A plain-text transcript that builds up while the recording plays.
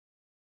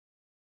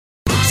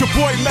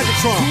boy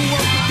Megatron.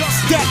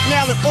 Staten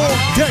Island all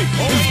day.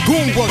 It's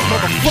goon work,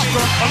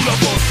 motherfucker.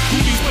 Another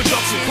Goonies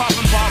production,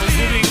 popping bottles,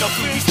 it ain't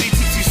nothing. We stay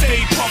tipsy,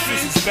 stay puffin'.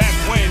 Since back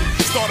when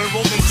started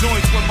rolling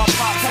joints when my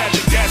pops had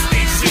the gas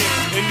station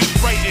in New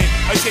Brighton,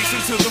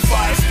 adjacent to the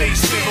fire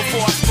station.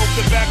 Before I smoked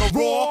a bag of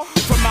raw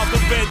from out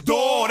the red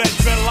door, that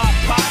dreadlock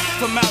pot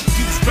from out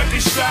Duke's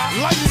record shop.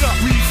 Light it up.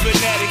 Reef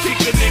fanatic,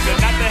 kick a nigga,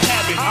 not the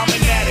habit. I'm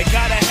an addict,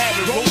 gotta have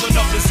it. Rolling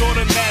up is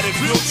automatic,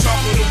 real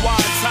chocolate and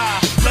wine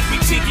tie. Left me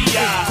cheeky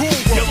eye,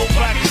 yellow,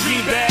 black, and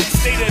green bag.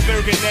 Stay at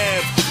Bergen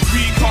Ave.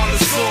 Recon the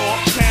saw,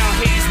 uptown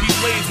Hayes, we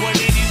blaze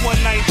 181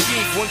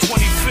 19th,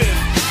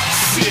 125th.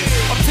 Shit,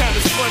 uptown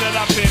is flooded,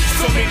 I've been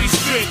so many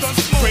strips.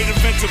 Great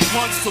adventure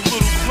blunts to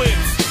little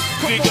clips.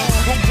 Nigga,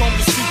 homegrown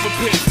to super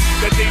pit.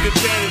 That David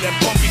Banner, that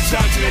Bumpy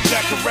Johnson, that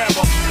Jack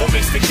Carrera, all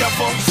mixed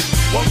together.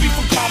 One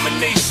lethal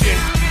combination,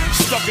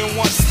 stuck in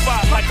one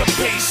spot like a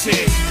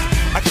patient.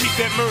 I keep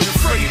that murder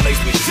Freddy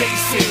laced with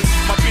Jason.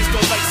 My bitch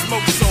don't like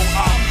smoke, so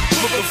I'm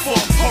looking for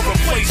a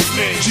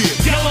replacement.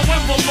 Yellow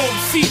envelope,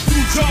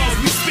 see-through jars,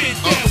 we spit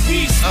that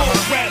we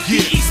smoke rap.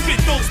 He spit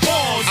those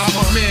balls. I'm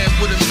a man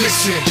with a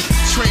mission,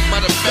 trained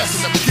by the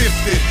best and I'm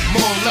gifted.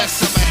 More or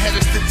less, I'm ahead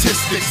of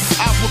statistics.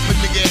 I whoop a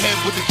nigga head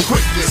with the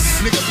quickness.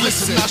 Nigga,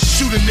 listen, I'll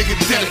shoot a nigga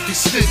dead if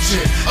he's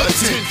snitching.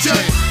 Attention,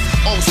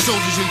 all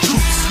soldiers and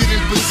troops, get in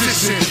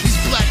position. These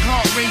black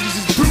heart rangers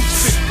is brutes,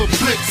 fit for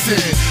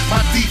blitzing. My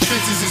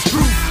defenses is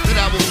proof that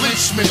I will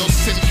lynch men or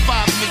send 5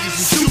 niggas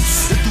in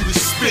suits and do the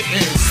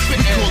spitting. We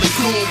call it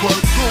goon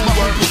work. My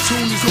whole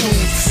platoon is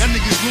goons. Y'all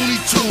niggas Looney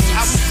Tunes.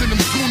 I will send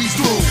them goonies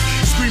through,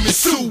 screaming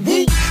Sue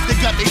Woo. They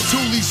got they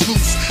toolies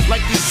loose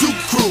like the Zoot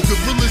crew.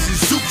 Gorillas in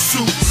Zoot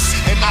suits,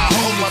 and I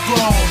hold my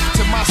throne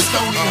to my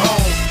stony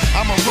home.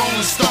 I'm a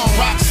rolling stone,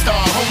 rock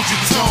star, hold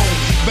your tone.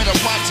 Better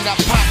watch it, I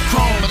pop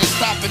chrome. Better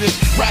stop it if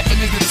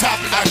rapping is the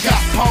topic. I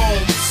got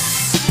poems.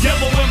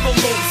 Yellow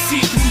envelope,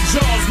 see-through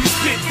jars, we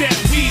spit that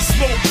weed,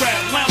 smoke rap,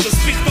 louder,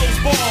 spit those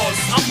bars.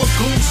 I'm a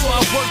goon, so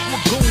I work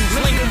with goons,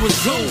 linking with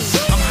zooms.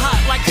 I'm hot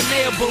like an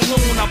air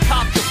balloon, I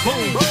pop the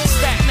boom.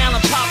 Staten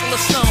Island popular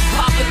son,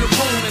 pop in the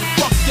room, and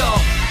fuck y'all.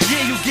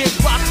 Yeah, you get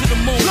rocked to the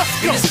moon.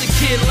 And it's the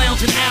kid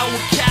lounging out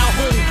with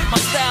Calhoun. My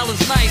style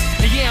is nice,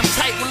 and yeah, I'm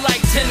tight with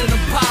like 10 of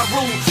them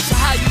Pyros. So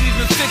how you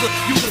even figure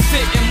you can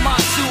fit in my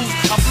shoes?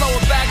 I blow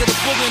a bag of the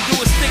booger and do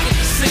a stick at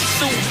the 6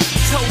 soon.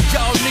 Told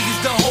y'all niggas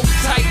to hold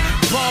tight.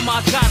 Bomb,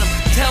 I got him.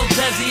 Tell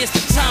Desi it's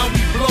the time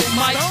we blow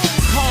mics.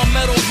 Palm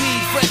metal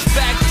weed, fresh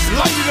bag to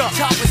smoke.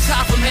 Chop and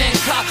top from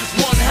Hancock, it's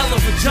one hell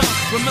of a jump.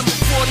 Remember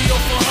 40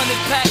 or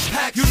 400 packs?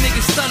 You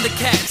niggas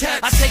Thundercats.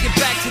 I take it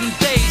back to them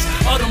days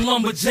of them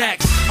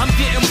lumberjacks. I'm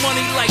getting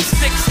money like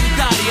Sticks and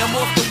Dottie. I'm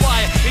off the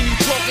wire, and you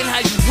talking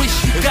how you wish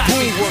you got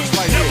me.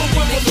 Never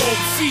envelope,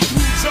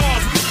 see-through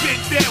jars, we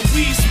spit that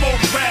weed,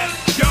 smoke rap.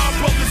 Y'all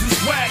brothers is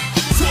whack.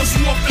 Toss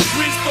you off the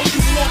bridge, throw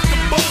you off the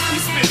boat. We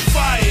spit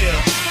fire.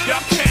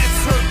 Y'all cats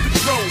hurt the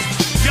throat.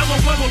 Yellow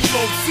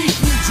envelope,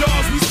 see-through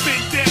jars, we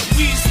spit that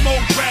weed,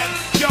 smoke rap.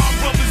 Y'all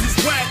brothers is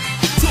whack.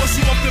 Toss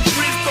you off the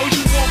bridge, throw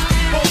you off the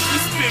boat. We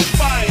spit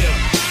fire.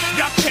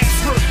 Y'all cats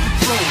hurt the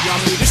throat. You know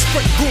what I mean? This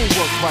straight goon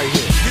work right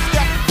here. Get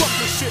that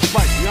fucking shit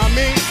right, you know what I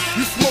mean?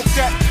 You smoke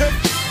that pip,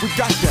 we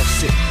got that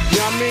shit.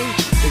 You know what I mean?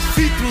 It's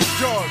see-through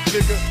jars,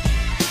 nigga.